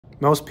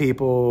Most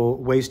people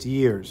waste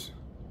years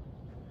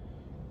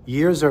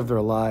of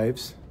their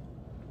lives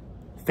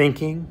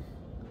thinking,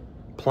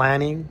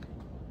 planning,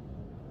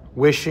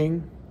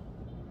 wishing,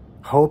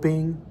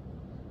 hoping,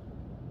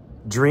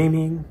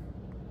 dreaming,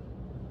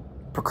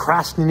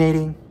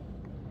 procrastinating,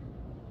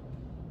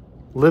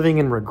 living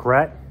in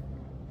regret.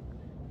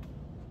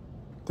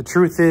 The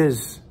truth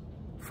is,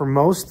 for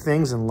most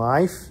things in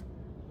life,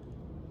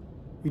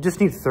 you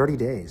just need 30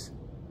 days.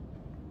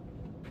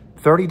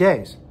 30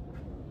 days.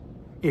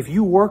 If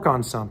you work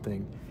on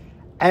something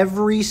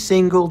every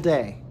single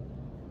day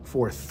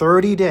for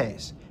 30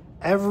 days,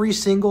 every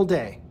single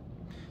day,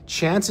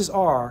 chances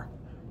are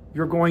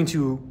you're going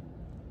to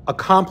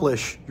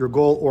accomplish your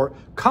goal or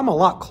come a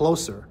lot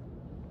closer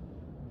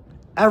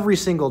every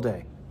single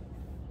day.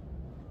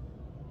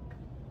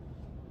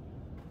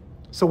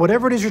 So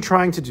whatever it is you're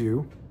trying to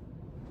do,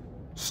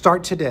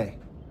 start today.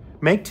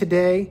 Make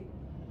today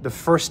the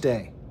first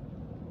day.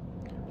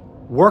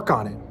 Work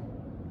on it.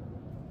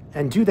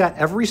 And do that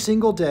every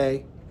single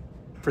day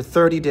for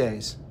 30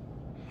 days.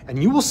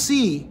 And you will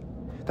see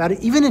that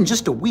even in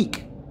just a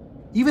week,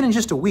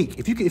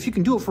 if you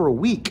can do it for a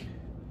week,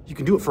 you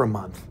can do it for a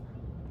month.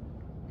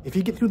 If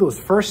you get through those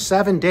first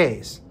 7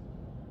 days,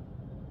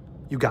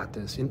 you got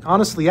this. And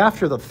honestly,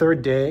 after the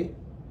third day,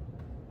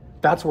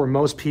 that's where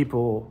most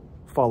people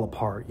fall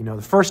apart. You know,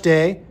 the first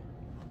day,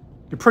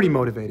 you're pretty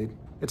motivated.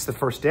 It's the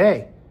first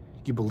day.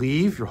 You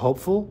believe, you're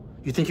hopeful,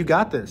 you think you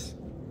got this.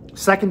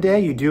 Second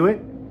day, you do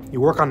it. You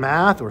work on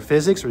math or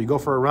physics, or you go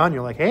for a run,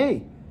 you're like,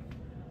 hey,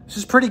 this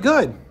is pretty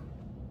good.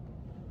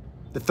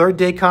 The third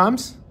day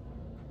comes,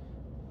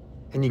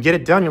 and you get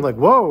it done, you're like,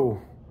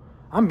 whoa,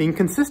 I'm being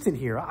consistent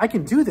here. I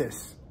can do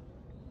this.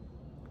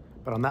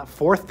 But on that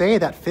fourth day,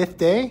 that fifth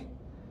day,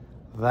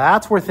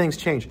 that's where things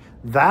change.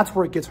 That's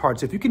where it gets hard.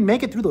 So if you can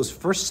make it through those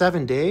first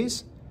 7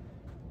 days,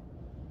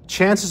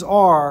 chances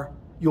are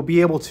you'll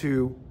be able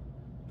to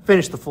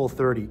finish the full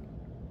 30.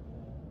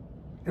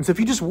 And so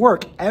if you just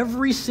work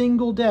every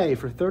single day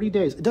for 30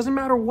 days, it doesn't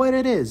matter what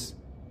it is,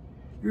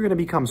 you're going to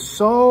become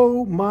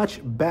so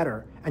much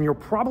better, and you'll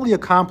probably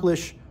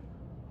accomplish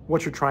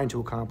what you're trying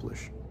to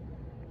accomplish.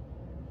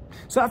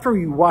 So after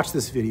you watch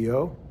this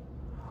video,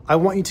 I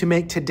want you to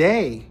make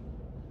today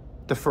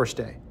the first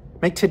day.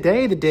 Make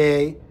today the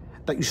day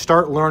that you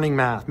start learning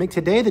math. Make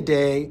today the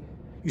day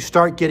you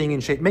start getting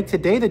in shape. Make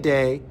today the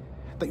day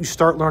that you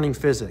start learning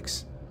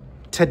physics.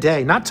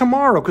 Today, not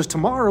tomorrow, because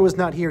tomorrow is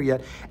not here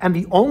yet. And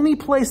the only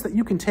place that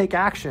you can take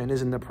action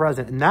is in the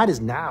present, and that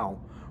is now.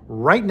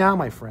 Right now,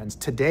 my friends,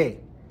 today.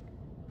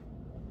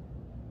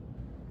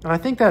 And I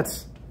think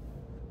that's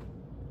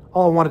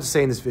all I wanted to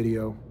say in this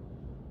video.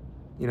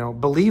 You know,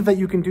 believe that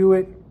you can do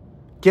it.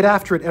 Get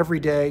after it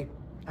every day.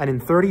 And in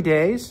 30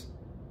 days,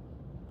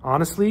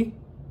 honestly,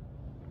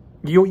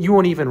 you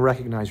won't even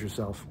recognize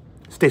yourself.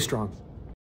 Stay strong.